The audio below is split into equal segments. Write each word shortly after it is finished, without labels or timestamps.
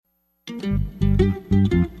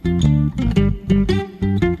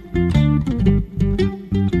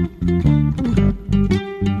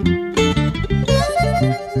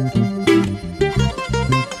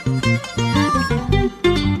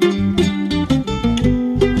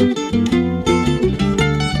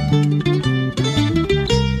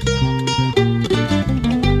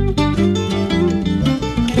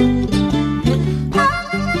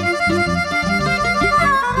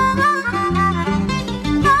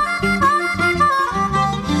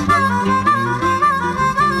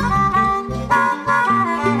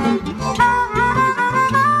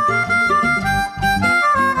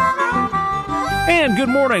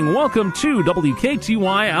Welcome to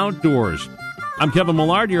WKTY Outdoors. I'm Kevin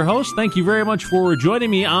Millard, your host. Thank you very much for joining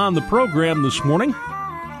me on the program this morning.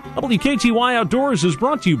 WKTY Outdoors is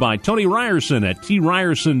brought to you by Tony Ryerson at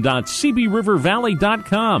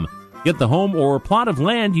tryerson.cbrivervalley.com. Get the home or plot of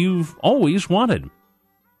land you've always wanted.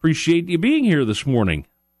 Appreciate you being here this morning.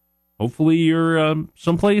 Hopefully you're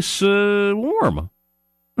someplace warm,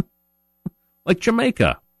 like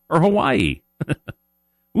Jamaica or Hawaii.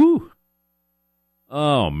 Woo!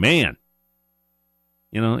 Oh, man.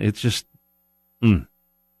 You know, it's just, I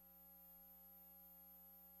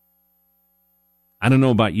don't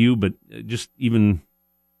know about you, but just even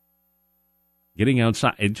getting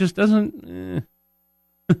outside, it just doesn't,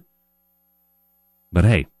 But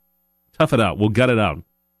hey, tough it out. We'll gut it out.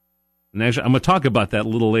 And actually, I'm going to talk about that a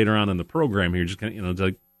little later on in the program here, just kind of,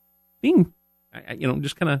 like being,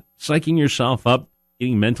 just kind of psyching yourself up,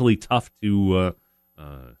 getting mentally tough to,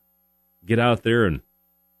 get out there and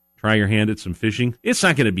try your hand at some fishing. It's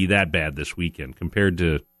not going to be that bad this weekend compared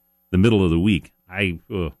to the middle of the week.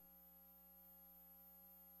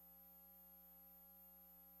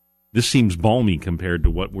 This seems balmy compared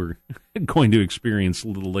to what we're going to experience a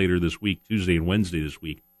little later this week, Tuesday and Wednesday this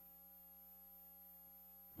week.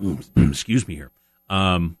 Excuse me here.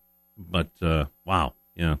 But wow,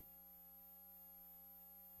 yeah.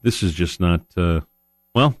 This is just not,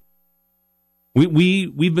 well,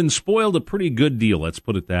 We've been spoiled a pretty good deal. Let's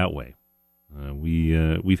put it that way.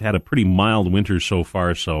 We've had a pretty mild winter so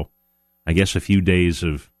far, so I guess a few days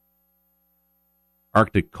of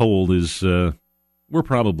Arctic cold is we're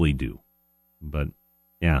probably due. But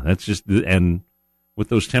yeah, that's just, and with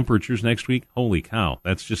those temperatures next week, holy cow,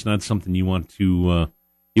 that's just not something you want to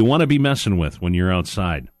be messing with when you're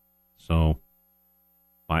outside. So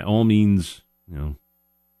by all means,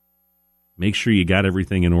 make sure you got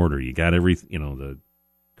everything in order. You got everything, the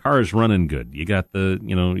car is running good. You got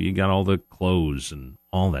you got all the clothes and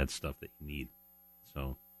all that stuff that you need.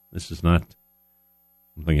 So this is not,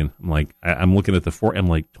 I'm looking at I'm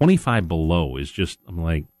like 25 below is just,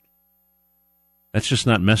 that's just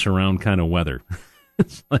not mess around kind of weather.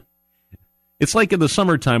 It's like in the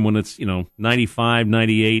summertime when it's, 95,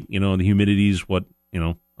 98, the humidity's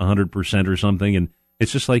 100% or something. And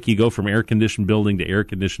it's just like you go from air-conditioned building to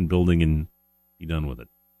air-conditioned building and be done with it.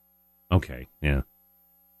 Okay, yeah.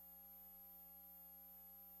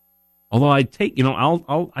 Although I'd take,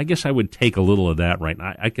 I guess I would take a little of that right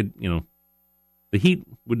now. I could, the heat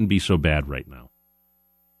wouldn't be so bad right now.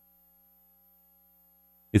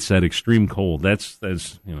 It's that extreme cold. That's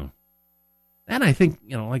and I think,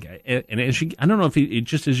 and as I don't know if it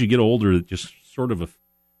just as you get older, it just sort of,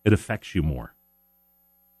 it affects you more.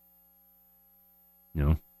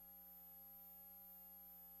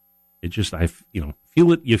 It just,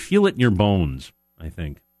 feel it, you feel it in your bones, I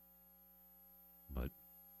think. But,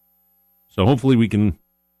 so hopefully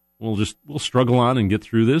we'll struggle on and get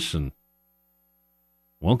through this, and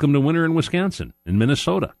welcome to winter in Wisconsin, in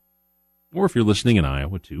Minnesota. Or if you're listening in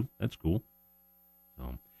Iowa, too, that's cool.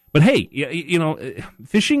 But hey,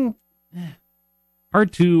 fishing,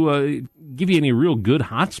 hard to give you any real good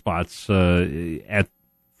hot spots for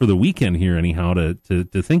the weekend here, anyhow,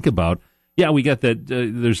 to think about. Yeah, we got that.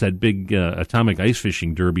 There's that big atomic ice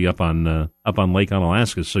fishing derby up on Lake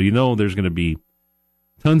Onalaska, so there's going to be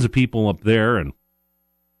tons of people up there and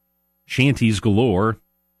shanties galore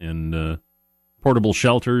and portable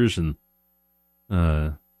shelters and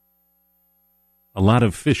a lot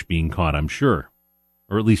of fish being caught, I'm sure,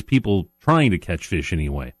 or at least people trying to catch fish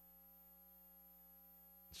anyway.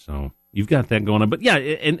 So you've got that going on, but yeah,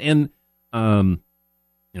 and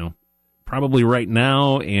probably right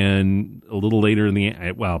now and a little later in the,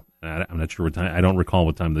 I'm not sure what time, I don't recall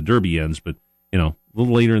what time the Derby ends, but, a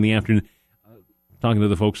little later in the afternoon, talking to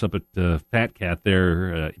the folks up at Fat Cat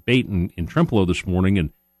there, bait in Trempealeau this morning,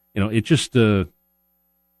 and, it just,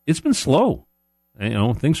 it's been slow.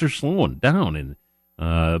 Things are slowing down, and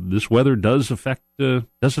this weather does affect the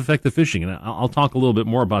fishing, and I'll talk a little bit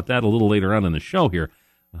more about that a little later on in the show here,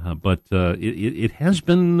 but it has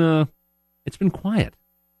been it's been quiet.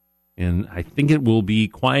 And I think it will be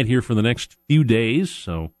quiet here for the next few days.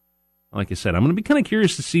 So, like I said, I'm going to be kind of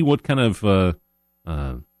curious to see what kind of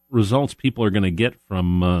results people are going to get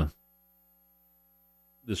from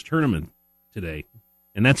this tournament today.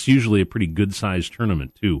 And that's usually a pretty good-sized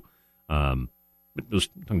tournament, too. But I was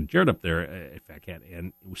talking to Jared up there, if I can,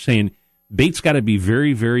 and it was saying bait's got to be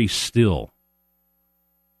very, very still.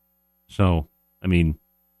 So, I mean,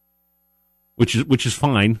 which is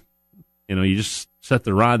fine. You know, you just set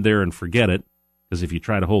the rod there and forget it, because if you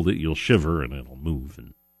try to hold it, you'll shiver and it'll move.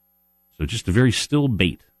 And so just a very still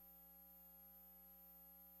bait.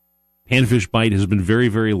 Panfish bite has been very,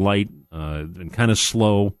 very light, been kind of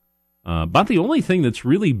slow. About the only thing that's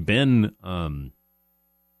really been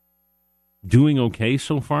doing okay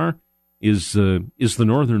so far is the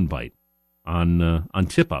northern bite on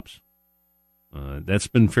tip-ups. That's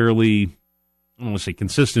been fairly, I don't want to say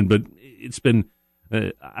consistent, but it's been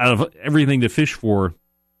out of everything to fish for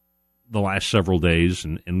the last several days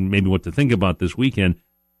and maybe what to think about this weekend,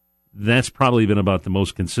 that's probably been about the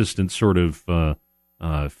most consistent sort of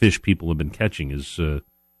fish people have been catching is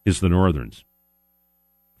the northerns.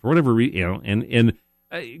 For whatever reason, and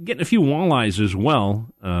getting a few walleyes as well.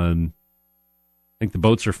 I think the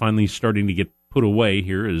boats are finally starting to get put away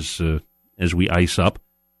here as we ice up.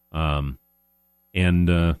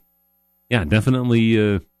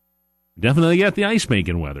 Definitely got the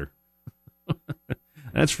ice-making weather.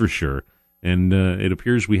 That's for sure. And it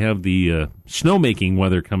appears we have the snow-making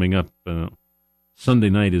weather coming up Sunday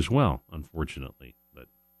night as well, unfortunately. But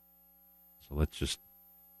so let's just...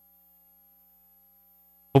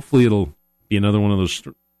 Hopefully it'll be another one of those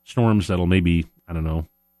storms that'll maybe, I don't know,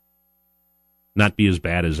 not be as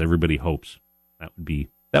bad as everybody hopes. That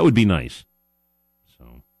would be nice. So,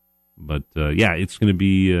 but it's going to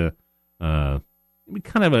be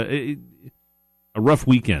kind of a rough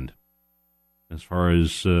weekend as far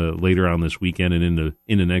as later on this weekend and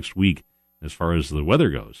into next week as far as the weather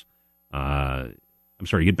goes. I'm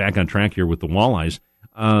sorry, get back on track here with the walleyes.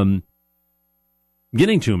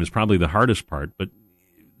 Getting to them is probably the hardest part, but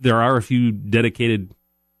there are a few dedicated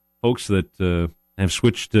folks that have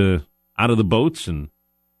switched out of the boats and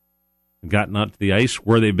gotten out to the ice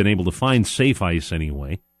where they've been able to find safe ice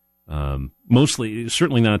anyway. Mostly,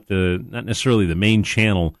 certainly not necessarily the main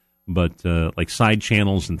channel, but like side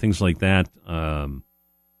channels and things like that. And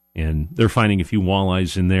they're finding a few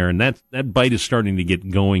walleyes in there, and that bite is starting to get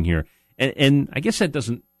going here. And I guess that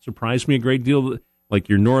doesn't surprise me a great deal. Like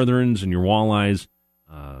your northerns and your walleyes,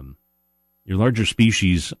 your larger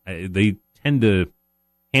species, they tend to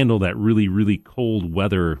handle that really, really cold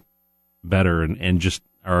weather better and just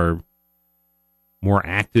are more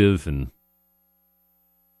active and,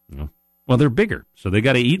 they're bigger, so they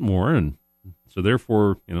got to eat more, and so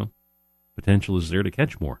therefore, potential is there to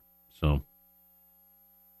catch more. So,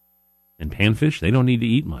 and panfish, they don't need to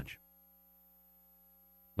eat much.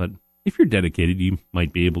 But if you're dedicated, you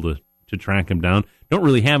might be able to track them down. Don't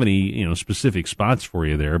really have any, specific spots for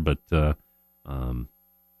you there, but,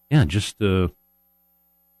 just, go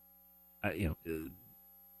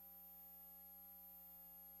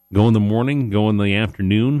in the morning, go in the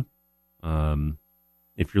afternoon.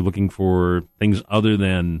 If you're looking for things other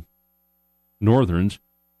than northerns,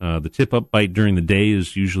 the tip-up bite during the day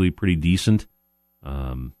is usually pretty decent.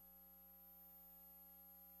 But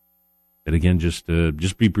again, just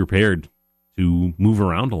be prepared to move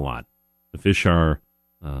around a lot. The fish are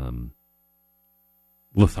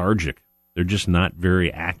lethargic. They're just not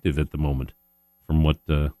very active at the moment, from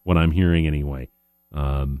what I'm hearing anyway.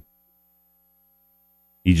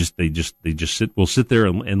 They just sit there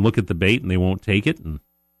and look at the bait, and they won't take it. And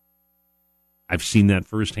I've seen that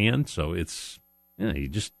firsthand. So it's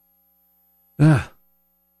makes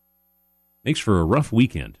for a rough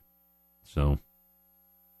weekend. So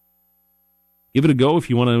give it a go if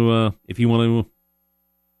you want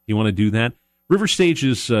to do that. River Stage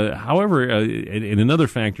is, however, and another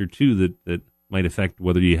factor too that might affect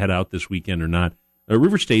whether you head out this weekend or not.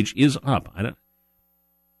 River Stage is up. I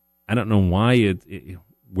don't know why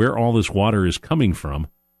where all this water is coming from,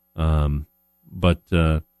 but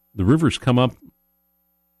the river's come up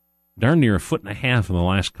darn near 1.5 feet in the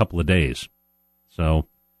last couple of days, so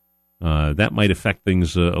that might affect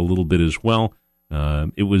things a little bit as well.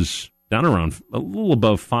 It was down around a little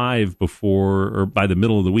above 5 before, or by the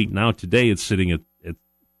middle of the week. Now today it's sitting at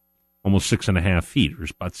almost 6.5 feet, or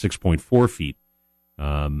about 6.4 feet.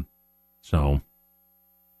 So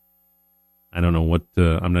I don't know what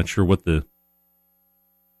I'm not sure what the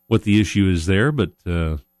issue is there, but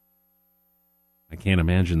I can't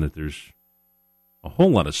imagine that there's a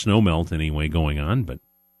whole lot of snow melt anyway going on. But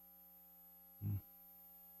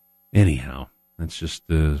anyhow, that's just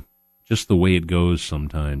the way it goes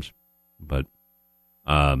sometimes. But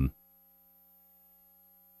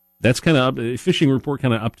that's kind of a fishing report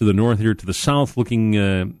kind of up to the north here, to the south,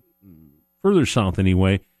 looking further south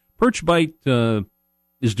anyway. Perch bite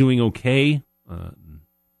is doing okay.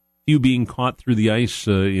 Few being caught through the ice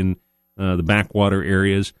in the backwater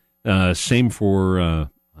areas. Same for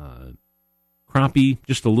crappie,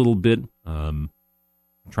 just a little bit.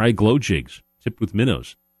 Try glow jigs tipped with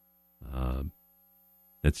minnows.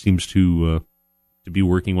 That seems to be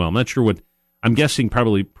working well. I'm not sure what. I'm guessing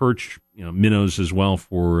probably perch, minnows as well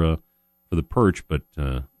for the perch, but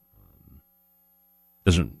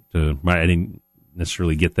doesn't. I didn't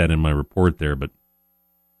necessarily get that in my report there, but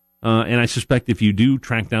and I suspect if you do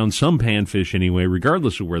track down some panfish anyway,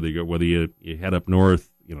 regardless of where they go, whether you head up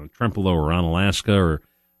north, Trempealeau or around Alaska, or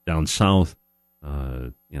down south,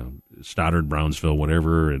 Stoddard, Brownsville,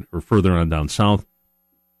 whatever, or further on down south,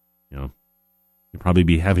 you'll probably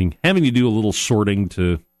be having to do a little sorting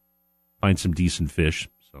to find some decent fish.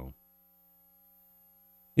 So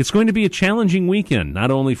it's going to be a challenging weekend,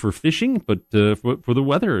 not only for fishing, but for the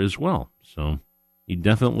weather as well. So you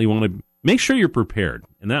definitely want to make sure you're prepared.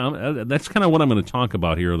 And that's kind of what I'm going to talk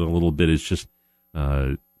about here in a little bit, is just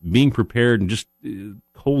being prepared, and just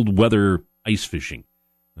cold weather ice fishing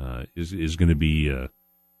is going to be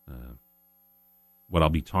what I'll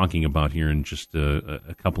be talking about here in just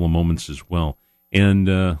a couple of moments as well. And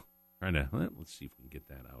let's see if we can get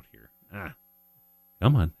that out here.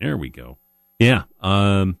 Come on, there we go. Yeah,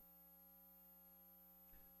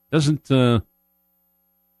 doesn't. I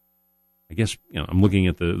guess I'm looking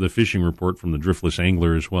at the fishing report from the Driftless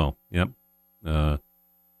Angler as well. Yep,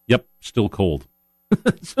 still cold.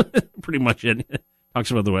 That's pretty much it.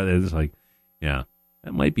 Talks about the weather. It's like, yeah,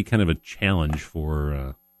 that might be kind of a challenge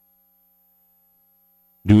for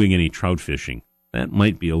doing any trout fishing. That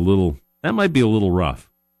might be a little rough.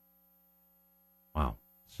 Wow.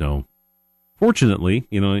 So, fortunately,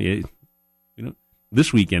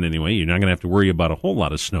 this weekend anyway, you're not going to have to worry about a whole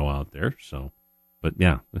lot of snow out there. So, but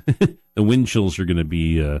yeah, the wind chills are going to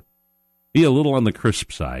be a little on the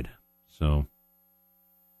crisp side. So,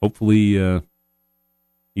 hopefully,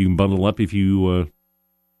 you can bundle up if you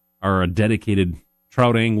are a dedicated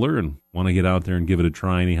trout angler and want to get out there and give it a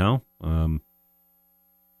try anyhow.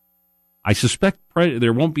 I suspect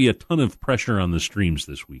there won't be a ton of pressure on the streams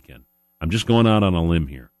this weekend. I'm just going out on a limb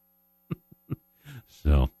here.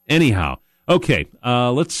 So, anyhow, okay,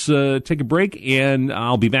 let's take a break, and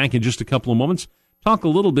I'll be back in just a couple of moments. Talk a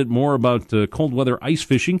little bit more about cold weather ice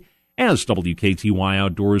fishing as WKTY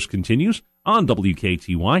Outdoors continues on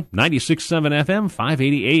WKTY 96.7 FM,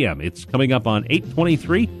 580 AM. It's coming up on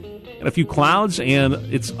 8:23. Got a few clouds, and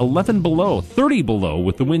it's 11 below, 30 below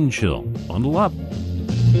with the wind chill. Bundle up.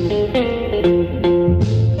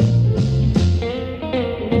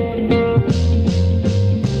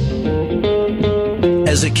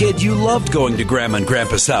 As a kid, you loved going to Grandma and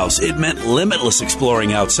Grandpa's house. It meant limitless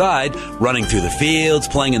exploring outside, running through the fields,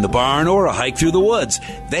 playing in the barn, or a hike through the woods.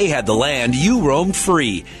 They had the land, you roamed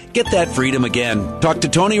free. Get that freedom again. Talk to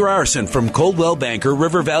Tony Ryerson from Coldwell Banker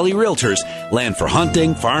River Valley Realtors. Land for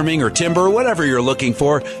hunting, farming, or timber, whatever you're looking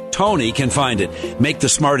for, Tony can find it. Make the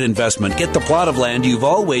smart investment. Get the plot of land you've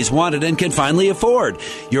always wanted and can finally afford.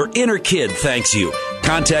 Your inner kid thanks you.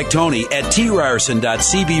 Contact Tony at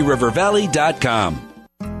tryerson.cbrivervalley.com.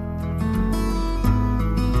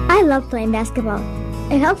 I love playing basketball.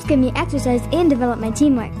 It helps give me exercise and develop my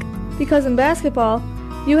teamwork. Because in basketball,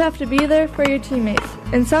 you have to be there for your teammates,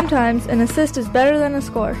 and sometimes an assist is better than a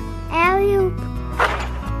score. Alley-oop.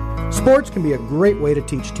 Sports can be a great way to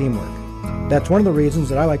teach teamwork. That's one of the reasons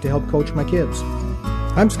that I like to help coach my kids.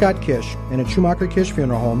 I'm Scott Kish, and at Schumacher Kish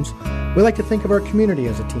Funeral Homes, we like to think of our community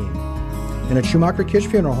as a team. And at Schumacher Kish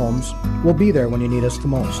Funeral Homes, we'll be there when you need us the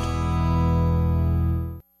most.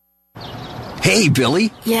 Hey,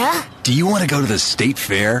 Billy. Yeah? Do you want to go to the state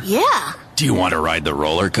fair? Yeah. Do you want to ride the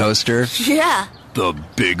roller coaster? Yeah. The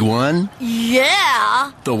big one?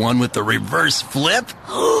 Yeah. The one with the reverse flip?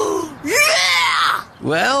 Yeah!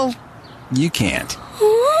 Well, you can't.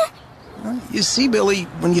 Huh? You see, Billy,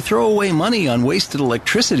 when you throw away money on wasted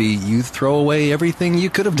electricity, you throw away everything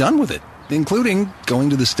you could have done with it, including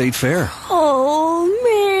going to the state fair. Oh,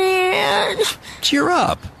 man. Cheer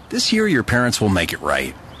up. This year your parents will make it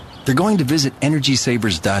right. They're going to visit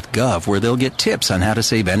EnergySavers.gov, where they'll get tips on how to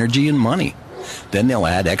save energy and money. Then they'll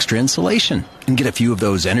add extra insulation and get a few of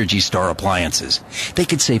those Energy Star appliances. They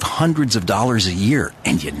could save hundreds of dollars a year.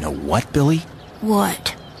 And you know what, Billy?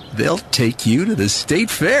 What? They'll take you to the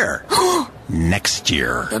state fair next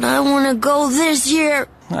year. But I want to go this year.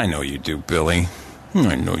 I know you do, Billy.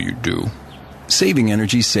 I know you do. Saving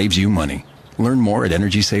energy saves you money. Learn more at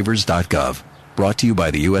EnergySavers.gov. Brought to you by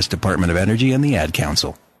the U.S. Department of Energy and the Ad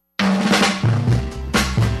Council.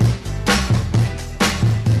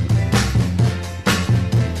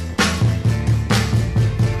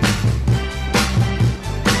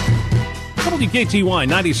 WKTY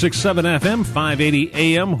 96.7 FM, 580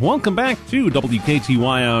 AM. Welcome back to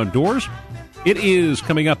WKTY Outdoors. It is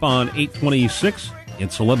coming up on 8:26.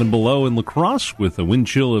 It's 11 below in La Crosse with a wind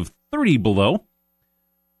chill of 30 below.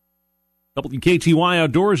 WKTY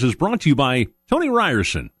Outdoors is brought to you by Tony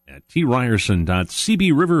Ryerson at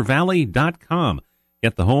tryerson.cbrivervalley.com.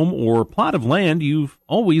 Get the home or plot of land you've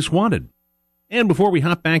always wanted. And before we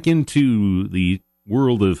hop back into the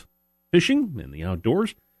world of fishing and the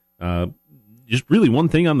outdoors, just really one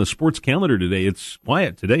thing on the sports calendar today. It's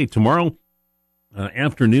quiet today. Tomorrow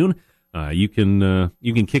afternoon, you can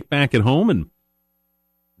kick back at home and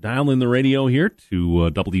dial in the radio here to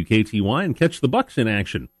WKTY and catch the Bucks in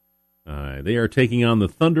action. They are taking on the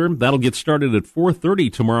Thunder. That'll get started at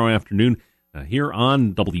 4:30 tomorrow afternoon here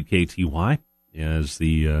on WKTY as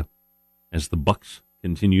the Bucks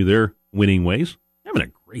continue their winning ways. Having a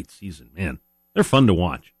great season, man. They're fun to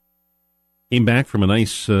watch. Came back from a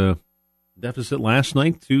nice deficit last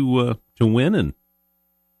night to win, and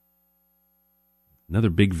another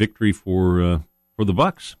big victory for the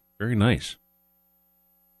Bucks. Very nice.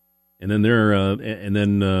 And then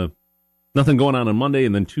nothing going on Monday,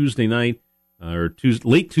 and then Tuesday night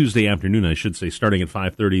late Tuesday afternoon, I should say, starting at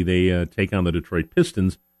 5:30, they take on the Detroit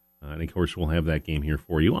Pistons, and of course we'll have that game here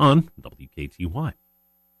for you on WKTY.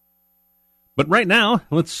 But right now,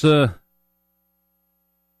 let's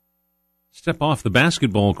step off the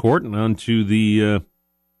basketball court and onto the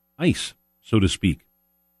ice, so to speak.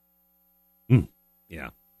 Yeah,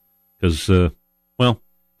 because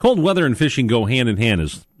cold weather and fishing go hand in hand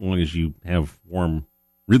as long as you have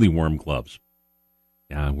really warm gloves.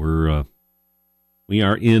 Yeah, we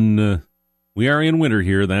are in winter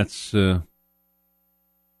here. That's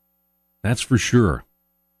for sure.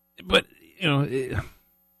 But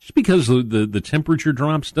just because the temperature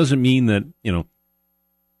drops doesn't mean that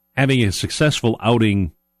having a successful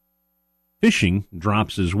outing fishing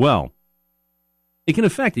drops as well. It can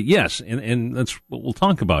affect it, yes, and that's what we'll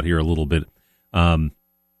talk about here a little bit. You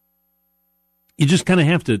just kind of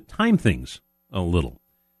have to time things a little.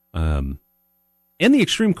 And the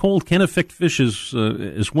extreme cold can affect fish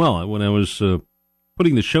as well. When I was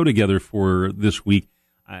putting the show together for this week,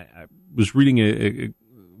 I was reading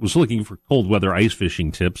was looking for cold weather ice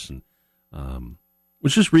fishing tips, and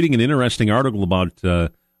was just reading an interesting article about,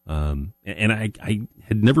 and I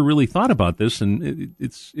had never really thought about this, and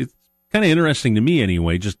it's kind of interesting to me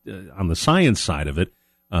anyway, just on the science side of it,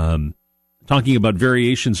 talking about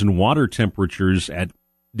variations in water temperatures at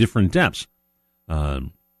different depths.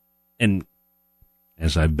 And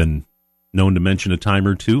as I've been known to mention a time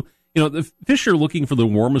or two, the fish are looking for the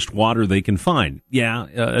warmest water they can find. Yeah,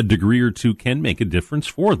 a degree or two can make a difference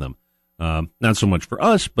for them. Not so much for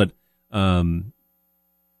us, but for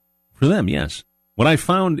them, yes. What I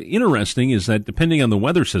found interesting is that depending on the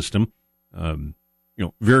weather system,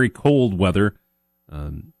 very cold weather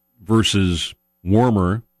versus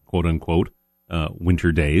warmer, quote unquote,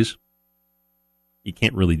 winter days. You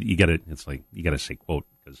can't really, you got to say quote,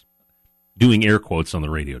 because doing air quotes on the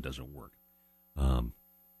radio doesn't work.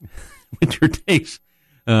 Winter days,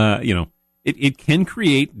 it can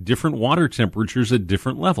create different water temperatures at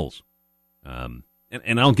different levels. And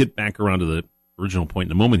I'll get back around to the original point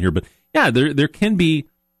in a moment here, but yeah, there can be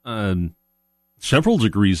several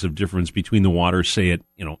degrees of difference between the water, say at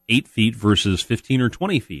 8 feet versus 15 or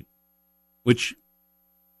 20 feet, which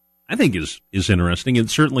I think is interesting. It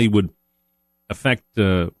certainly would affect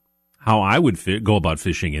how I would go about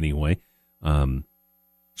fishing anyway. But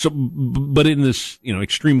in this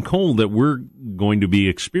extreme cold that we're going to be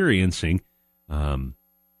experiencing, the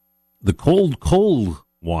cold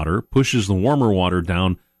water pushes the warmer water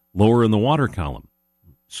down lower in the water column.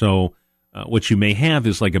 So what you may have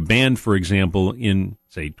is like a band, for example, in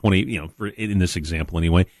say 20, in this example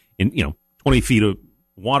anyway, in 20 feet of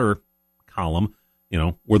water column,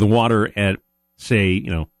 where the water at say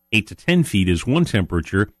 8 to 10 feet is one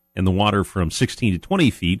temperature, and the water from 16 to 20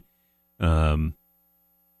 feet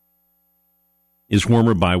is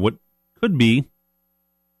warmer by what could be,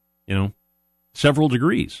 several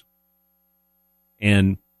degrees.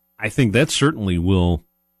 And I think that certainly will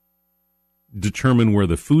determine where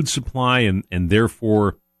the food supply and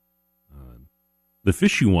therefore the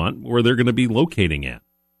fish you want, where they're going to be locating at.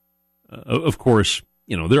 Of course,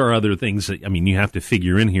 there are other things that, you have to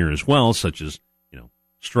figure in here as well, such as,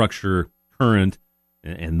 structure, current,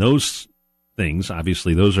 and those things.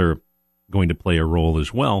 Obviously, those are going to play a role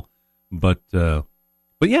as well. But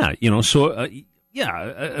yeah, so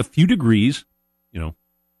a few degrees,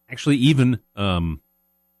 actually even a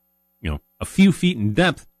few feet in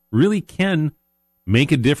depth really can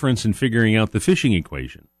make a difference in figuring out the fishing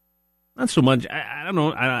equation. Not so much. I don't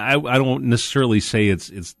know. I don't necessarily say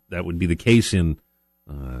it's that would be the case in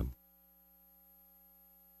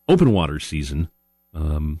open water season,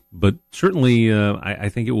 but certainly I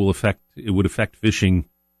think it would affect fishing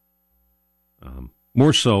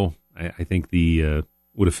more so. I think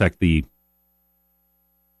would affect the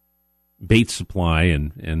bait supply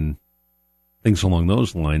and things along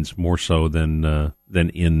those lines more so than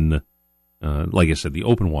in like I said, the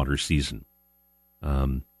open water season.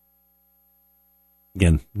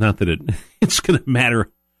 Again, not that it's going to matter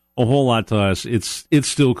a whole lot to us. It's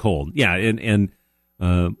still cold, yeah. And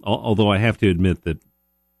although I have to admit that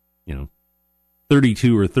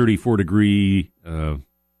 32 or 34 degree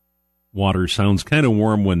water sounds kind of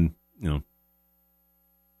warm when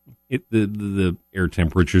the air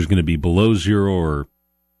temperature is going to be below zero or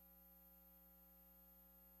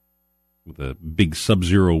with a big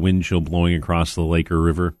sub-zero wind chill blowing across the lake or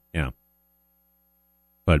river, yeah.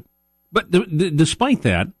 But despite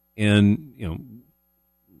that, and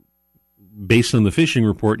based on the fishing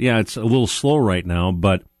report, yeah, it's a little slow right now.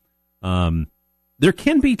 But there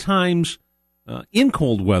can be times in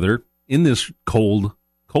cold weather, in this cold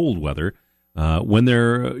weather, when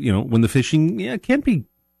when the fishing can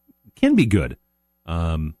be good.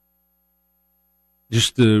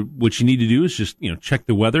 Just what you need to do is just check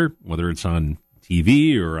the weather, whether it's on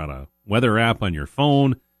TV or on a weather app on your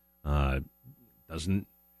phone. Doesn't.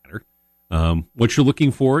 What you're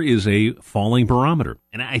looking for is a falling barometer.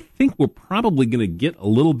 And I think we're probably going to get a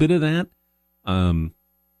little bit of that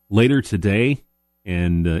later today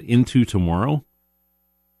and into tomorrow.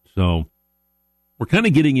 So we're kind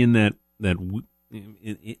of getting in that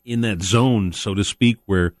zone, so to speak,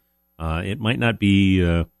 where it might not be,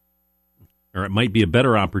 or it might be a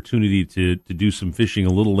better opportunity to do some fishing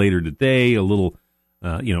a little later today, a little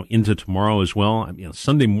into tomorrow as well. I mean,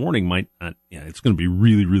 Sunday morning might not, it's going to be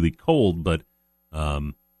really, really cold, but,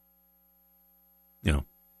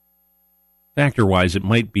 factor wise, it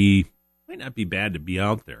might not be bad to be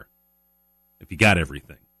out there if you got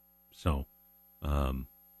everything. So, but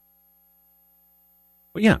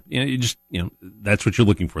yeah, you just, that's what you're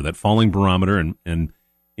looking for, that falling barometer. And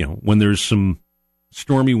when there's some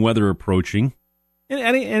stormy weather approaching,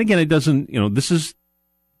 and again, it doesn't, this is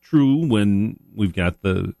true when we've got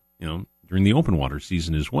the, during the open water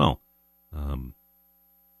season as well.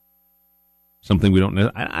 Something we don't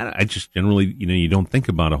know. I just generally, you don't think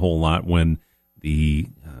about a whole lot when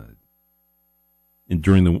during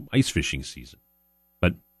the ice fishing season,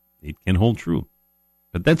 but it can hold true.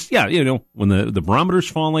 But that's, when the barometer's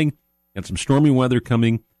falling, got some stormy weather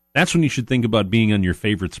coming, that's when you should think about being on your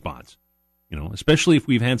favorite spots. Especially if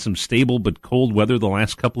we've had some stable but cold weather the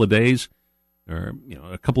last couple of days, or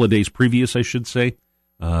a couple of days previous, I should say.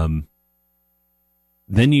 Then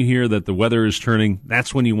you hear that the weather is turning.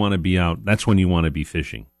 That's when you want to be out. That's when you want to be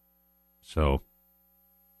fishing. So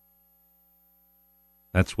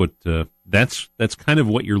that's what that's kind of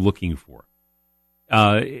what you're looking for.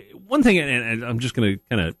 One thing, and I'm just going to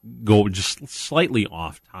kind of go just slightly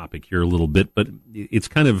off topic here a little bit, but it's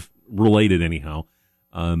kind of related anyhow.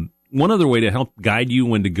 One other way to help guide you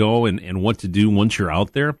when to go and what to do once you're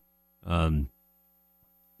out there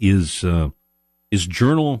is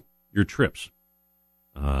journal your trips,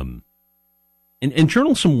 and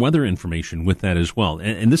journal some weather information with that as well.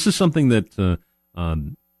 And this is something that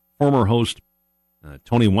former host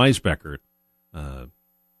Tony Weisbecker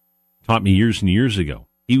taught me years and years ago.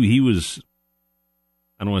 He was,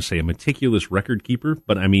 I don't want to say a meticulous record keeper,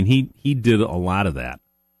 but I mean he did a lot of that.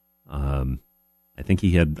 I think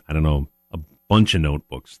he had, a bunch of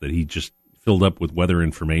notebooks that he just filled up with weather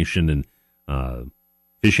information and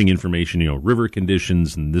fishing information, river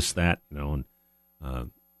conditions and this, that, and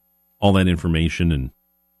all that information and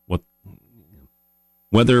what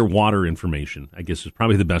weather, water information, I guess is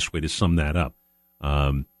probably the best way to sum that up.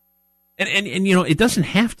 And it doesn't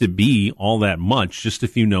have to be all that much, just a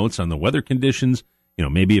few notes on the weather conditions,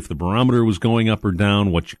 maybe if the barometer was going up or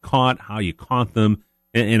down, what you caught, how you caught them,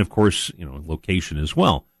 and of course, location as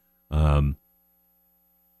well. And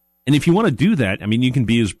if you want to do that, you can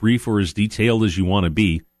be as brief or as detailed as you want to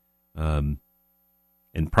be. And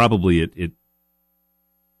probably it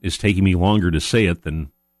is taking me longer to say it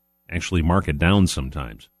than actually mark it down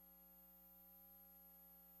sometimes.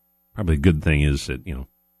 Probably a good thing is that,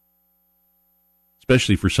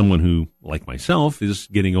 especially for someone who, like myself, is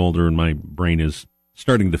getting older and my brain is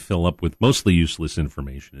starting to fill up with mostly useless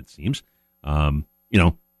information, it seems.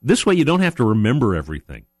 This way you don't have to remember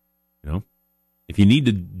everything. If you need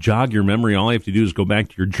to jog your memory, all you have to do is go back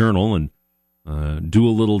to your journal and do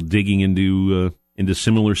a little digging into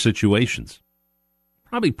similar situations.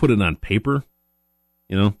 Probably put it on paper.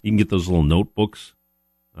 You can get those little notebooks.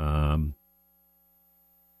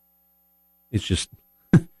 It's just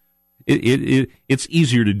it's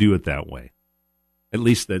easier to do it that way. At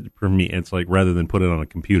least that for me, it's like rather than put it on a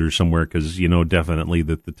computer somewhere because definitely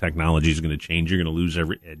that the technology is going to change. You're going to lose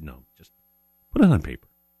no, just put it on paper.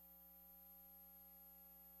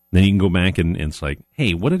 Then you can go back and it's like,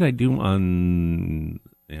 hey, what did I do on?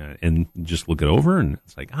 And just look it over, and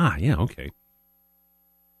it's like, yeah, okay.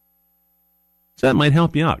 So that might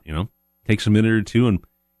help you out. Takes a minute or two,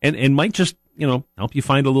 and might just help you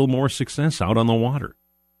find a little more success out on the water,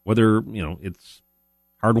 whether it's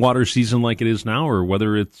hard water season like it is now, or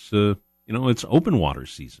whether it's it's open water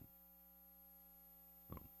season.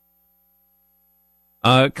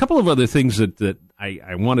 A couple of other things that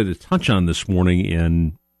I wanted to touch on this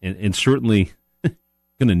morning, and certainly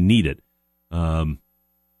going to need it,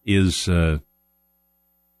 is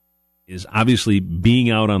obviously being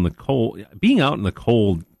out in the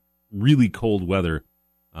cold, really cold weather.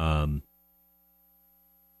 I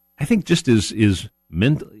think just is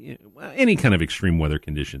mental, any kind of extreme weather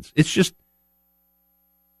conditions. It's just,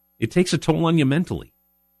 it takes a toll on you mentally.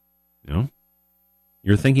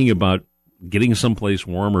 You're thinking about getting someplace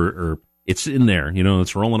warm, or it's in there,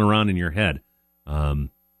 it's rolling around in your head. You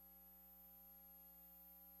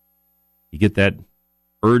get that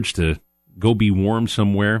urge to go be warm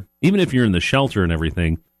somewhere, even if you're in the shelter and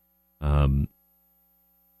everything.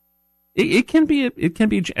 It can be,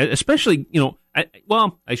 especially,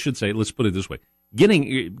 I should say, let's put it this way.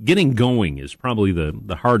 Getting going is probably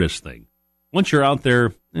the hardest thing. Once you're out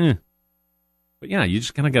there, but yeah, you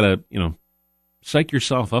just kind of got to, psych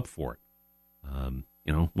yourself up for it.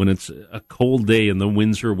 When it's a cold day and the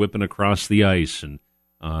winds are whipping across the ice, and,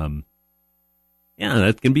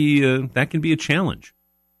 that can be a challenge.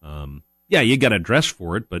 You got to dress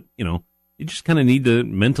for it, but, you just kind of need to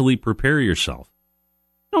mentally prepare yourself.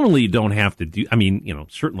 Normally you don't have to do,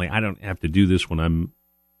 certainly I don't have to do this when I'm,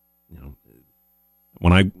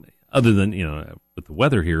 other than, with the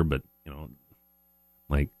weather here, but,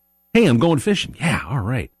 like, hey, I'm going fishing. Yeah, all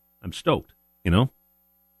right. I'm stoked, Now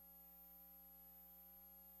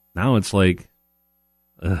it's like,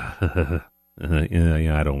 I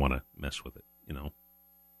don't want to mess with it,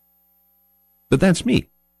 But that's me.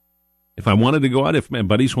 If I wanted to go out, if my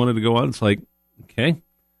buddies wanted to go out, it's like, okay,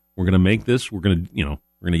 we're going to make this. We're going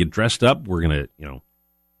to get dressed up. We're going to,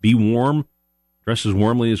 be warm, dress as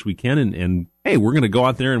warmly as we can. And hey, we're going to go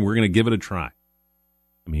out there and we're going to give it a try.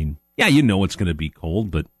 It's going to be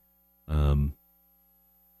cold, but, and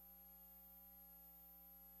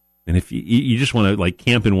if you just want to like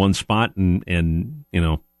camp in one spot and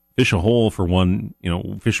fish a hole for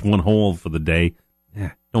fish one hole for the day,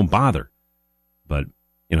 don't bother. But,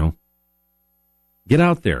 get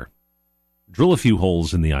out there, drill a few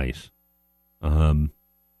holes in the ice, and,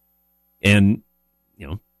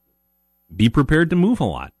 be prepared to move a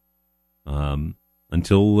lot,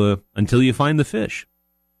 until you find the fish.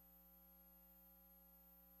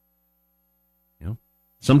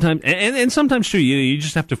 Sometimes, and sometimes too, you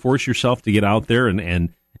just have to force yourself to get out there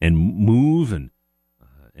and move and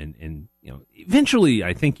eventually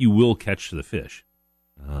I think you will catch the fish.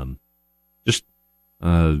 Just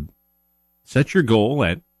set your goal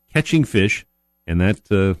at catching fish, and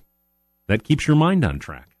that keeps your mind on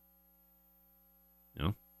track.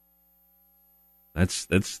 That's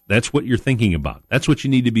what you're thinking about. That's what you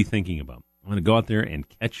need to be thinking about. I'm going to go out there and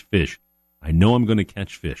catch fish. I know I'm going to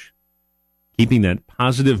catch fish. Keeping that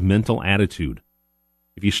positive mental attitude.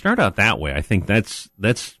 If you start out that way, I think that's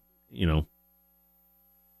at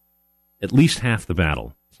least half the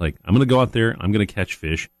battle. It's like, I'm going to go out there, I'm going to catch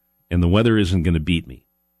fish, and the weather isn't going to beat me.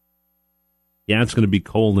 Yeah, it's going to be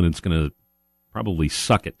cold and it's going to probably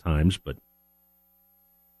suck at times, but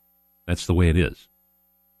that's the way it is.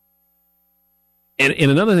 And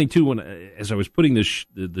another thing too, as I was putting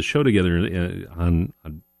the show together on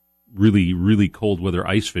really, really cold weather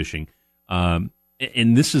ice fishing, and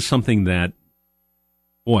this is something that,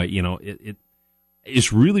 boy, it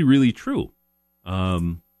is really, really true.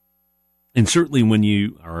 And certainly when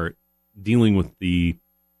you are dealing with the,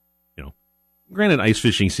 granted ice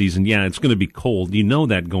fishing season, yeah, it's going to be cold. You know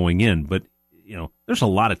that going in, but, there's a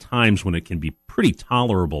lot of times when it can be pretty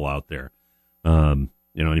tolerable out there. And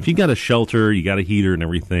if you got a shelter, you got a heater and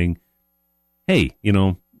everything, hey, it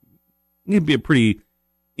can be a pretty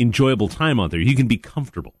enjoyable time out there. You can be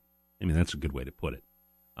comfortable. That's a good way to put it.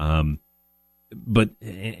 And but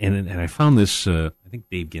I found this. I think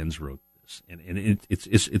Dave Gens wrote this, and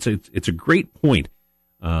it's a great point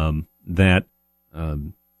that I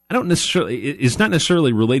don't necessarily. It's not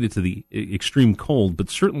necessarily related to the extreme cold, but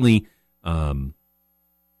certainly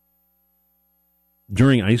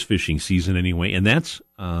during ice fishing season anyway, and that's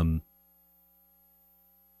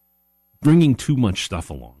bringing too much stuff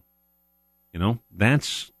along.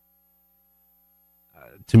 That's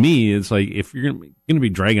to me, it's like if you're going to be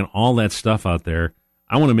dragging all that stuff out there,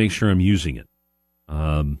 I want to make sure I'm using it.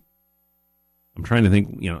 I'm trying to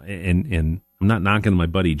think, and I'm not knocking my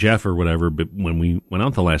buddy Jeff or whatever, but when we went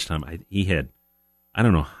out the last time, he had, I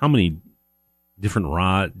don't know how many different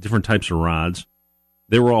types of rods.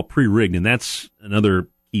 They were all pre-rigged, and that's another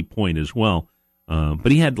key point as well.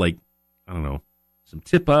 But he had some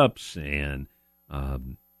tip-ups and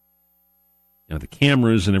the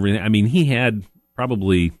cameras and everything. I mean, he had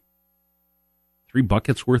probably 3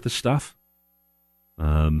 buckets worth of stuff.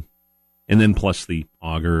 And then plus the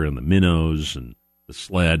auger and the minnows and the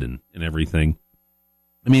sled and everything.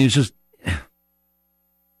 I mean, it's just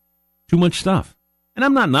too much stuff. And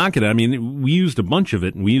I'm not knocking it. I mean, we used a bunch of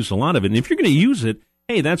it, and we used a lot of it. And if you're going to use it,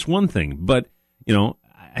 hey, that's one thing. But,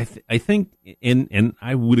 I think, and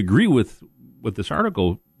I would agree with what this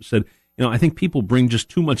article said, I think people bring just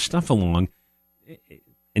too much stuff along,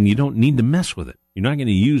 and you don't need to mess with it. You're not going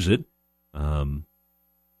to use it. And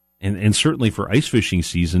certainly for ice fishing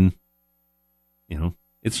season,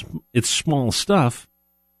 it's small stuff,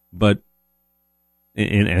 but,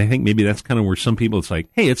 and I think maybe that's kind of where some people, it's like,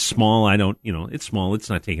 hey, it's small. It's small. It's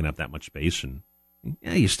not taking up that much space. And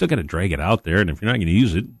yeah, you still got to drag it out there. And if you're not going to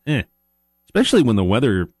use it, especially when the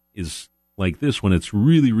weather is like this, when it's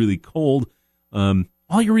really, really cold,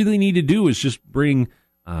 all you really need to do is just bring,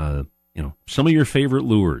 some of your favorite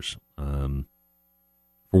lures, for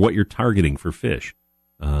what you're targeting for fish.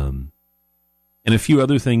 And a few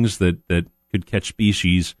other things that could catch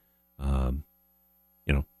species.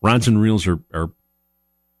 Rods and reels are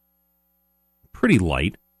pretty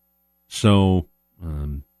light. So,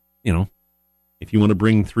 if you want to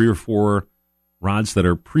bring 3 or 4 rods that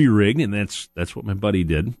are pre-rigged, and that's what my buddy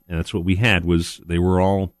did, and that's what we had, was they were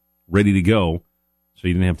all ready to go. So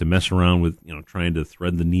you didn't have to mess around with, trying to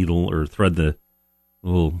thread the needle or thread the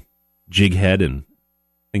little jig head and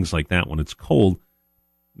things like that when it's cold.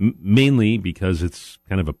 Mainly because it's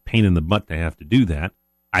kind of a pain in the butt to have to do that.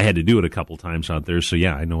 I had to do it a couple times out there, so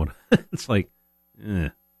yeah, I know what it's like.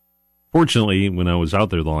 Fortunately, when I was out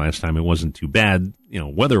there the last time, it wasn't too bad.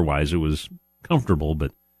 Weather-wise, it was comfortable,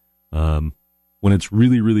 but when it's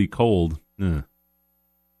really, really cold, And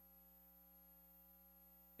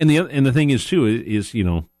the thing is, too, is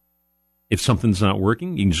if something's not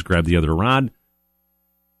working, you can just grab the other rod,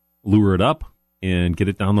 lure it up, and get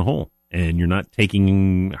it down the hole. And you're not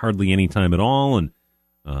taking hardly any time at all, and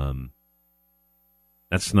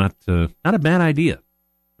that's not a bad idea.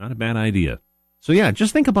 Not a bad idea. So yeah,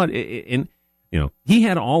 just think about it. And he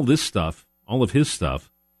had all this stuff, all of his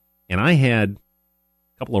stuff, and I had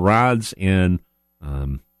a couple of rods and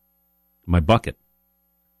my bucket,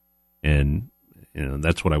 and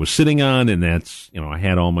that's what I was sitting on, and that's I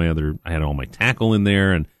had all my tackle in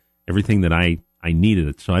there and everything that I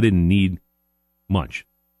needed. So I didn't need much.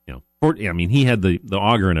 He had the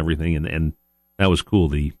auger and everything, and that was cool.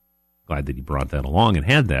 Glad that he brought that along and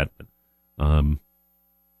had that. But,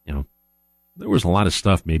 there was a lot of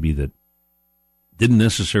stuff maybe that didn't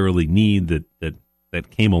necessarily need that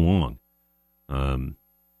came along.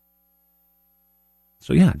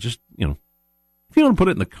 So yeah, just, if you want to put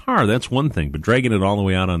it in the car, that's one thing, but dragging it all the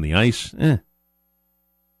way out on the ice, that's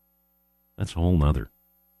a whole nother.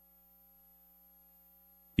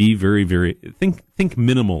 Be very, very, think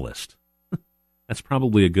minimalist. That's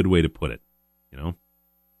probably a good way to put it,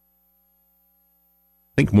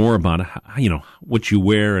 Think more about, what you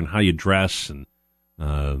wear and how you dress, and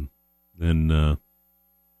than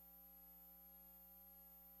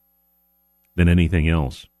anything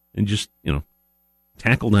else. And just,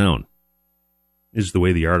 tackle down is the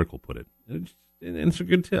way the article put it. And it's a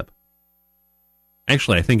good tip.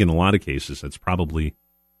 Actually, I think in a lot of cases, that's probably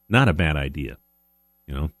not a bad idea.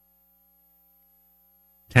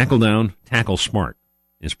 Tackle down, tackle smart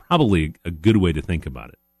is probably a good way to think about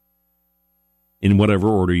it. In whatever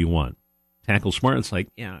order you want. Tackle smart, it's like,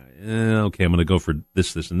 okay, I'm going to go for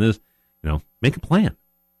this, and this. Make a plan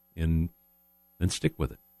and then stick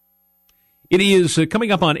with it. It is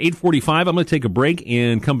coming up on 8:45. I'm going to take a break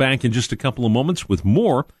and come back in just a couple of moments with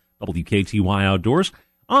more WKTY Outdoors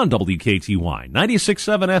on WKTY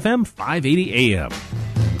 96.7 FM, 580 AM.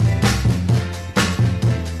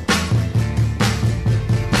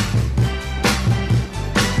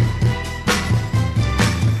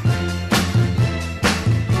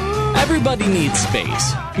 Everybody needs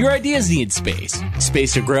space. Your ideas need space.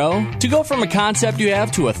 Space to grow, to go from a concept you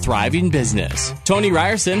have to a thriving business. Tony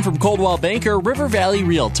Ryerson from Coldwell Banker River Valley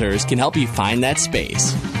Realtors can help you find that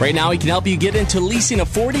space. Right now, he can help you get into leasing a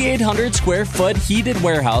 4,800 square foot heated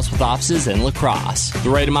warehouse with offices in La Crosse. The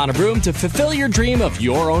right amount of room to fulfill your dream of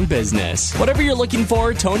your own business. Whatever you're looking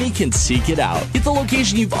for, Tony can seek it out. Get the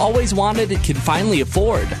location you've always wanted and can finally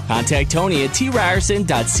afford. Contact Tony at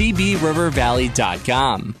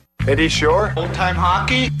tryerson.cbrivervalley.com. Eddie Shore? Old-time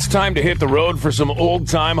hockey? It's time to hit the road for some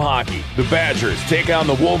old-time hockey. The Badgers take on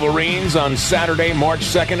the Wolverines on Saturday, March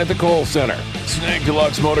 2nd at the Kohl Center. Snag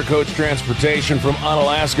deluxe motor coach transportation from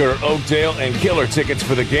Onalaska or Oakdale and killer tickets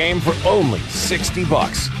for the game for only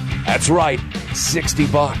 $60. That's right,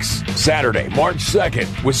 $60. Saturday, March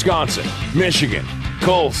 2nd, Wisconsin, Michigan,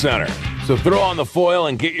 Kohl Center. So throw on the foil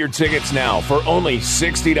and get your tickets now for only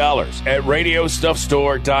 $60 at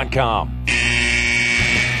RadioStuffStore.com.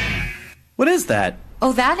 What is that?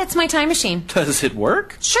 Oh, it's my time machine. Does it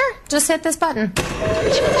work? Sure, just hit this button.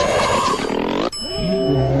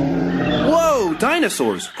 Whoa,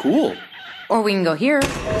 dinosaurs. Cool. Or we can go here.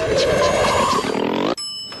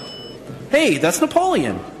 Hey, that's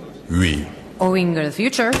Napoleon. Oui. Or we can go to the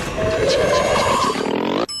future.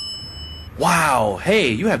 Wow, hey,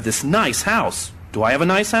 you have this nice house. Do I have a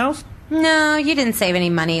nice house? No, you didn't save any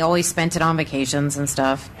money, always spent it on vacations and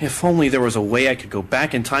stuff. If only there was a way I could go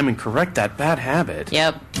back in time and correct that bad habit.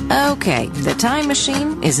 Yep. Okay, the time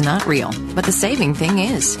machine is not real, but the saving thing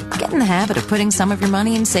is. Get in the habit of putting some of your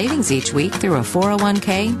money in savings each week through a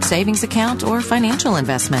 401k, savings account, or financial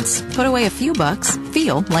investments. Put away a few bucks,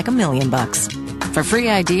 feel like $1 million. For free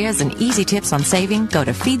ideas and easy tips on saving, go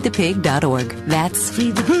to feedthepig.org. That's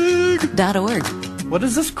feedthepig.org. What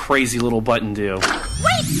does this crazy little button do?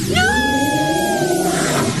 Wait, no!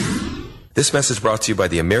 This message brought to you by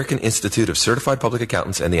the American Institute of Certified Public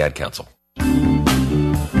Accountants and the Ad Council.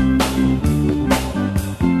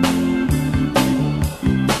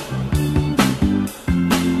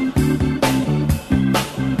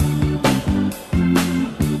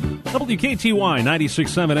 WKTY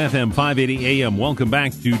 96.7 FM 580 AM. Welcome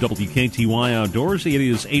back to WKTY Outdoors. It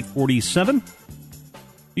is 8:47.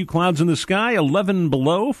 Few clouds in the sky, 11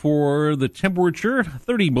 below for the temperature,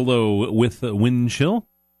 30 below with wind chill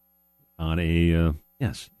on a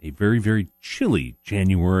very, very chilly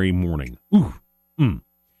January morning. Ooh.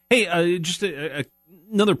 Hey, just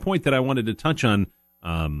another point that I wanted to touch on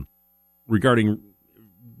regarding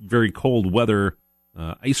very cold weather,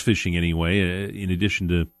 ice fishing anyway, in addition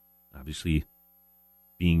to obviously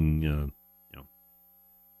being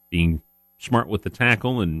smart with the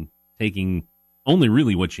tackle and taking only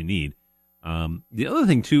really what you need. The other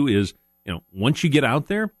thing too is, once you get out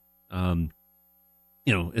there,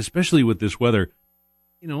 especially with this weather,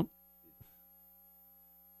 don't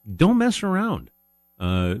mess around.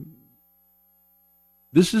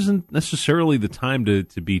 This isn't necessarily the time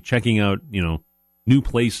to be checking out, new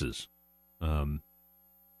places.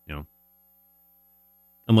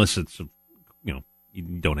 Unless it's, you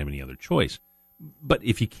don't have any other choice. But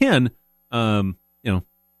if you can,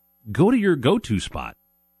 go to your go-to spot.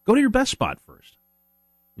 Go to your best spot first.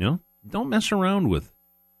 Don't mess around with,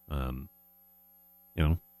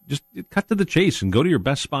 just cut to the chase and go to your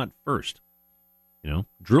best spot first.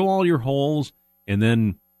 Drill all your holes, and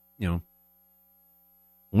then,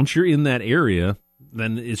 once you're in that area,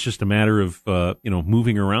 then it's just a matter of,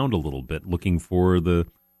 moving around a little bit, looking for the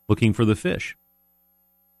fish.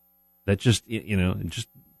 That just, just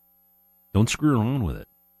don't screw around with it.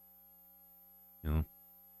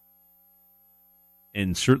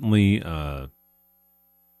 And certainly,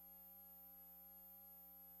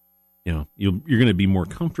 you're going to be more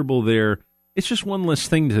comfortable there. It's just one less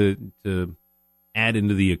thing to add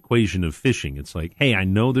into the equation of fishing. It's like, hey, I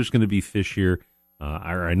know there's going to be fish here.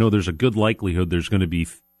 I know there's a good likelihood there's going to be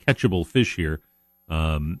catchable fish here.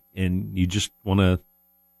 And you just want to,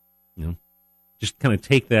 just kind of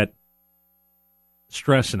take that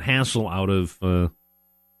stress and hassle out of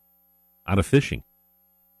fishing,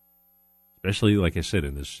 especially, like I said,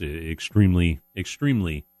 in this extremely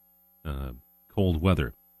cold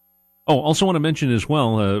weather. Oh, also want to mention as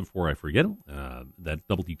well, before I forget, that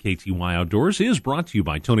WKTY Outdoors is brought to you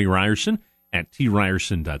by Tony Ryerson at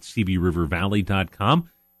tryerson.cbrivervalley.com.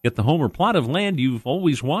 Get the home or plot of land you've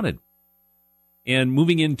always wanted. And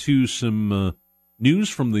moving into some news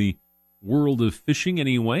from the world of fishing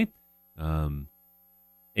anyway, the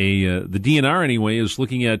DNR anyway is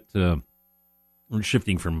looking at, we're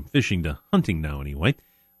shifting from fishing to hunting now anyway.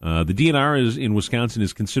 The DNR in Wisconsin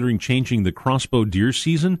is considering changing the crossbow deer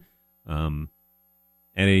season. At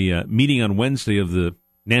a meeting on Wednesday of the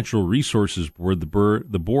Natural Resources Board,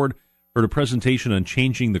 the board heard a presentation on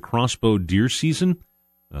changing the crossbow deer season.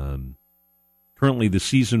 Currently, the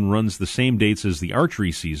season runs the same dates as the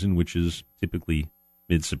archery season, which is typically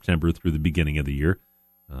mid-September through the beginning of the year.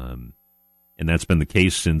 And that's been the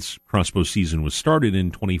case since crossbow season was started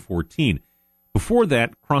in 2014. Before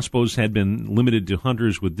that, crossbows had been limited to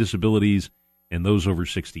hunters with disabilities and those over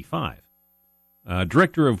 65.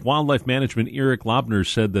 Director of Wildlife Management Eric Lobner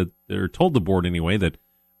said that they're told the board anyway that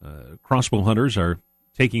crossbow hunters are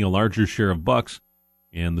taking a larger share of bucks,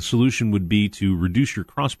 and the solution would be to reduce your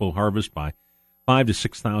crossbow harvest by 5,000 to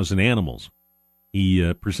 6,000 animals.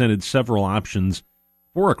 He presented several options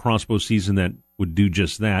for a crossbow season that would do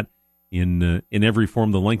just that. In every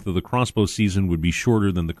form, the length of the crossbow season would be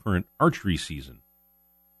shorter than the current archery season.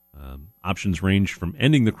 Options range from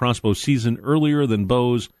ending the crossbow season earlier than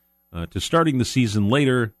bows to starting the season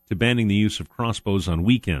later to banning the use of crossbows on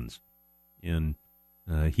weekends. And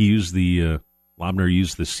Lobner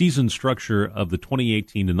used the season structure of the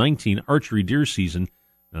 2018 to 19 archery deer season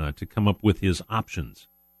to come up with his options.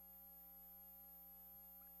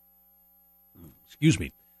 Excuse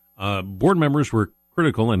me. Board members were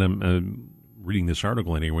critical, and I'm reading this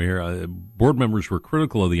article anyway. Board members were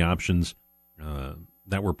critical of the options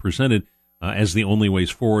that were presented as the only ways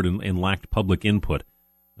forward and lacked public input.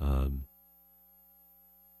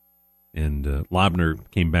 And Lobner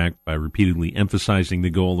came back by repeatedly emphasizing the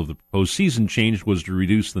goal of the proposed season change was to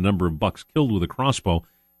reduce the number of bucks killed with a crossbow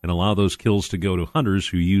and allow those kills to go to hunters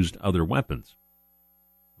who used other weapons.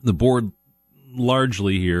 The board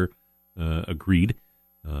largely here agreed.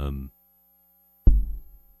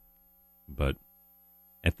 But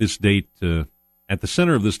at this date, at the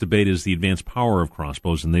center of this debate is the advanced power of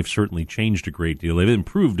crossbows, and they've certainly changed a great deal. They've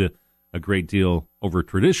improved a great deal over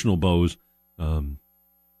traditional bows,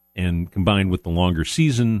 and combined with the longer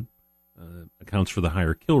season, accounts for the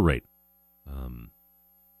higher kill rate.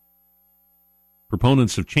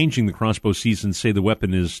 Proponents of changing the crossbow season say the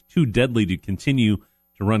weapon is too deadly to continue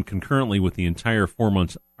to run concurrently with the entire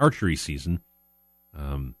 4-month archery season.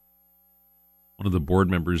 One of the board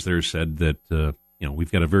members there said that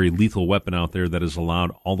we've got a very lethal weapon out there that is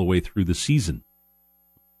allowed all the way through the season.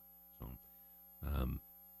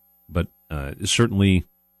 But certainly,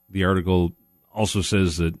 the article also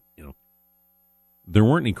says that there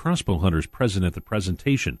weren't any crossbow hunters present at the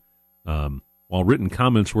presentation. While written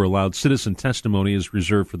comments were allowed, citizen testimony is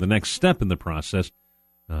reserved for the next step in the process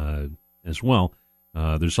as well.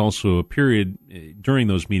 There's also a period during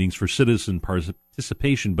those meetings for citizen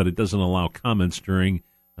participation, but it doesn't allow comments during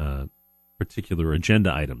particular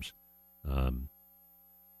agenda items.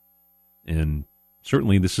 And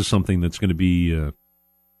certainly this is something that's going to be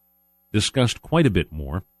discussed quite a bit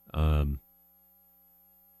more.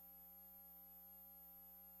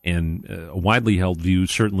 And a widely held view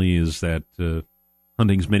certainly is that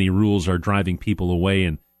hunting's many rules are driving people away,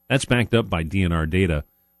 and that's backed up by DNR data.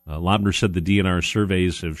 Lobner said the DNR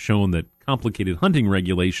surveys have shown that complicated hunting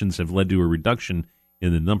regulations have led to a reduction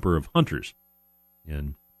in the number of hunters.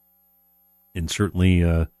 And certainly,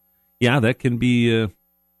 that can be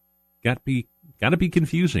got to be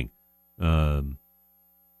confusing.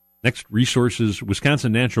 Next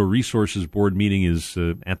Wisconsin Natural Resources Board meeting is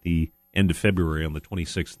at the end of February on the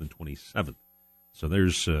 26th and 27th. So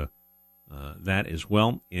there's that as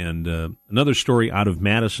well. And another story out of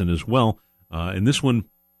Madison as well. And this one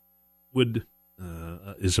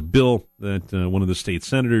is a bill that one of the state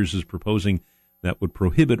senators is proposing that would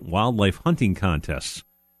prohibit wildlife hunting contests.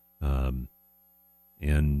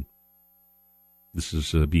 And this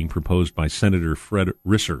is being proposed by Senator Fred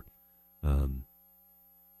Risser.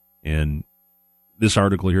 And this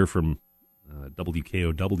article here from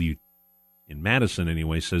WKOW in Madison,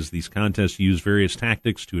 anyway, says these contests use various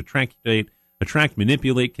tactics to attract,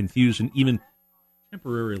 manipulate, confuse, and even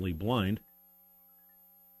temporarily blind.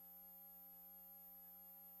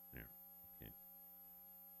 There.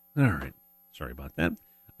 Okay. All right. Sorry about that.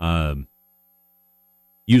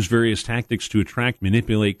 Use various tactics to attract,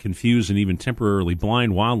 manipulate, confuse, and even temporarily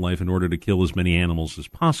blind wildlife in order to kill as many animals as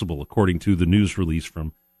possible, according to the news release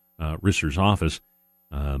from Risser's office.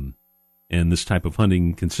 And this type of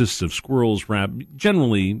hunting consists of squirrels,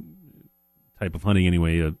 generally type of hunting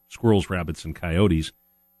anyway, squirrels, rabbits, and coyotes.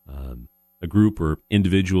 A group or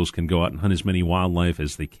individuals can go out and hunt as many wildlife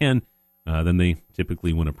as they can, then they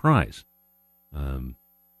typically win a prize.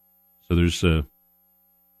 So there's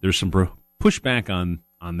some pushback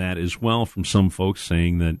on that as well from some folks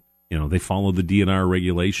saying that they follow the DNR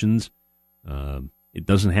regulations. It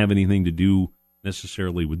doesn't have anything to do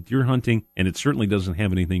necessarily with deer hunting, and it certainly doesn't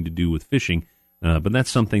have anything to do with fishing. But that's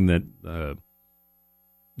something that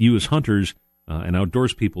you as hunters and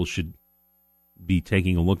outdoors people should be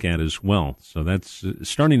taking a look at as well. So that's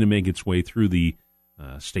starting to make its way through the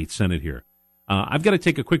state Senate here. I've got to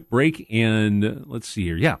take a quick break, and let's see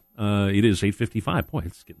here. Yeah, it is 8:55. Boy,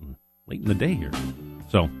 it's getting late in the day here.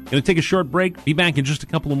 So, going to take a short break. Be back in just a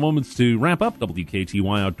couple of moments to wrap up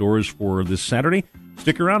WKTY Outdoors for this Saturday.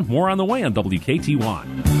 Stick around. More on the way on WKTY.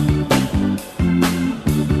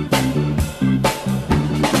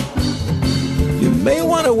 You may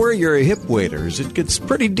want to wear your hip waders. It gets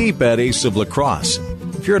pretty deep at Ace of La Crosse.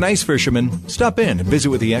 If you're an ice fisherman, stop in and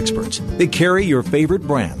visit with the experts. They carry your favorite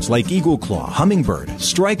brands like Eagle Claw, Humminbird,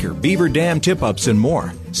 Striker, Beaver Dam Tip-Ups, and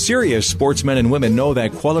more. Serious sportsmen and women know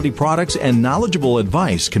that quality products and knowledgeable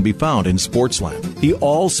advice can be found in Sportsland, the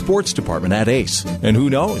all-sports department at Ace. And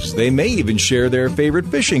who knows, they may even share their favorite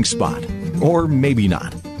fishing spot. Or maybe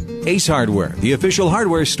not. Ace Hardware, the official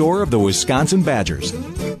hardware store of the Wisconsin Badgers.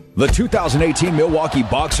 The 2018 Milwaukee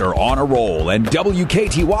Bucks are on a roll, and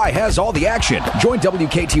WKTY has all the action. Join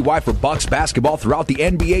WKTY for Bucks basketball throughout the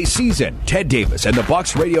NBA season. Ted Davis and the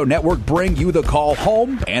Bucks Radio Network bring you the call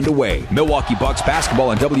home and away. Milwaukee Bucks basketball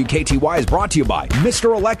on WKTY is brought to you by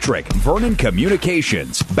Mr. Electric, Vernon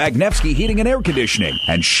Communications, Bagnevsky Heating and Air Conditioning,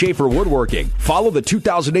 and Schaefer Woodworking. Follow the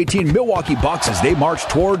 2018 Milwaukee Bucks as they march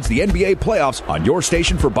towards the NBA playoffs on your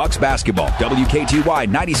station for Bucks basketball.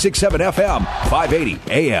 WKTY 96.7 FM, 580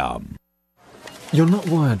 AM. You're not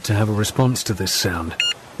wired to have a response to this sound.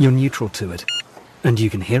 You're neutral to it, and you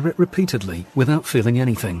can hear it repeatedly without feeling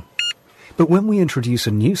anything. But when we introduce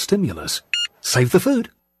a new stimulus, Save the Food,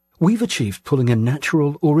 we've achieved pulling a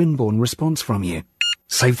natural or inborn response from you.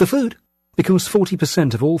 Save the Food, because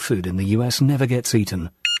 40% of all food in the US never gets eaten.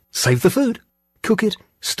 Save the Food. Cook it,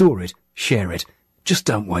 store it, share it. Just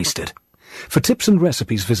don't waste it. For tips and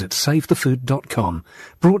recipes, visit SaveTheFood.com.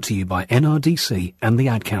 Brought to you by NRDC and the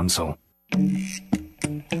Ad Council.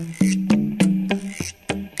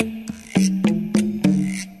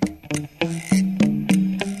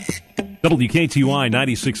 WKTY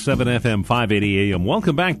 96.7 FM, 580 AM.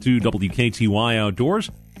 Welcome back to WKTY Outdoors.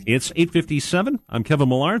 It's 8:57. I'm Kevin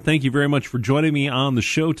Millard. Thank you very much for joining me on the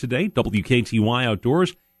show today. WKTY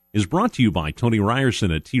Outdoors is brought to you by Tony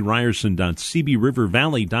Ryerson at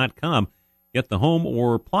tryerson.cbrivervalley.com. Get the home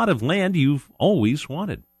or plot of land you've always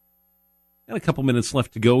wanted. Got a couple minutes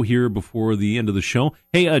left to go here before the end of the show.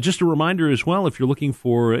 Hey, just a reminder as well, if you're looking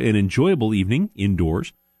for an enjoyable evening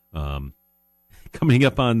indoors, coming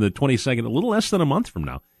up on the 22nd, a little less than a month from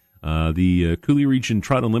now, the Coulee Region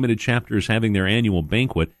Trout Unlimited chapter is having their annual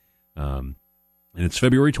banquet, and it's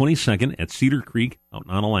February 22nd at Cedar Creek out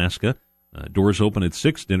in Onalaska. Doors open at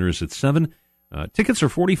 6, dinner is at 7. Tickets are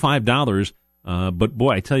 $45, but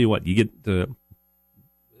boy, I tell you what, you get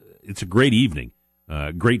it's a great evening.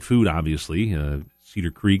 Great food, obviously,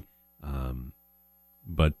 Cedar Creek,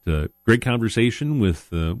 but great conversation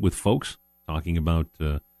with folks talking about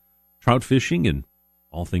trout fishing and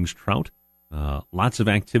all things trout. Lots of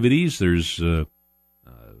activities. There's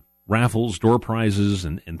raffles, door prizes,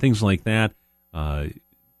 and things like that.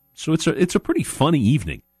 So it's a pretty fun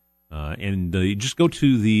evening. And you just go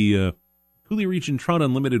to the Coulee Region Trout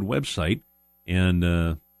Unlimited website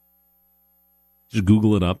and just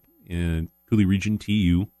Google it up and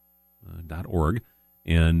CouleeRegionTU.org,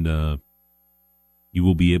 and you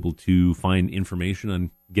will be able to find information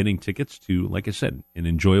on getting tickets to, like I said, an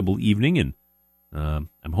enjoyable evening. And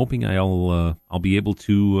I'm hoping I'll be able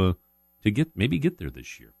to get there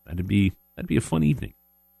this year. That'd be a fun evening.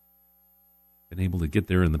 Been able to get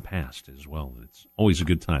there in the past as well. It's always a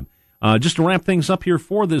good time. Just to wrap things up here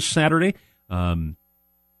for this Saturday, want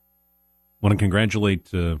to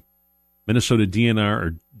congratulate Minnesota DNR,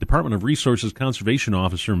 or Department of Resources Conservation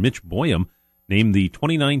Officer Mitch Boyum, named the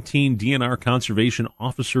 2019 DNR Conservation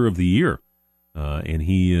Officer of the Year. And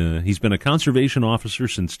he's been a conservation officer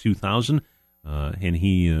since 2000, and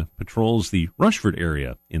he patrols the Rushford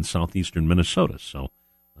area in southeastern Minnesota, so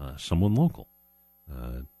someone local.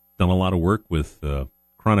 Done a lot of work with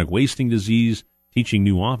chronic wasting disease, teaching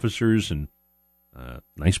new officers, and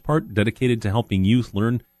nice part dedicated to helping youth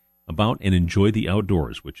learn about and enjoy the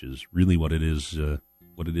outdoors, which is really what it is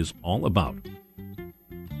all about.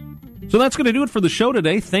 So that's going to do it for the show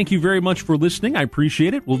today. Thank you very much for listening. I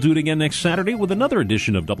appreciate it. We'll do it again next Saturday with another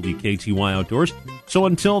edition of WKTY Outdoors. So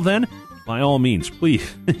until then, by all means,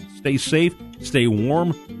 please stay safe, stay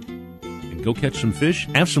warm, and go catch some fish.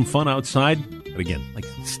 Have some fun outside. But again,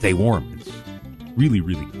 stay warm. It's really,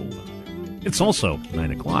 really cold out there. It's also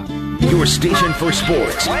 9 o'clock. Your station for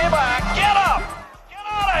sports. Way back. Get up. Get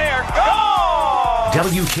out of here.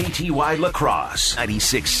 Go! WKTY La Crosse,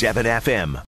 96.7 FM.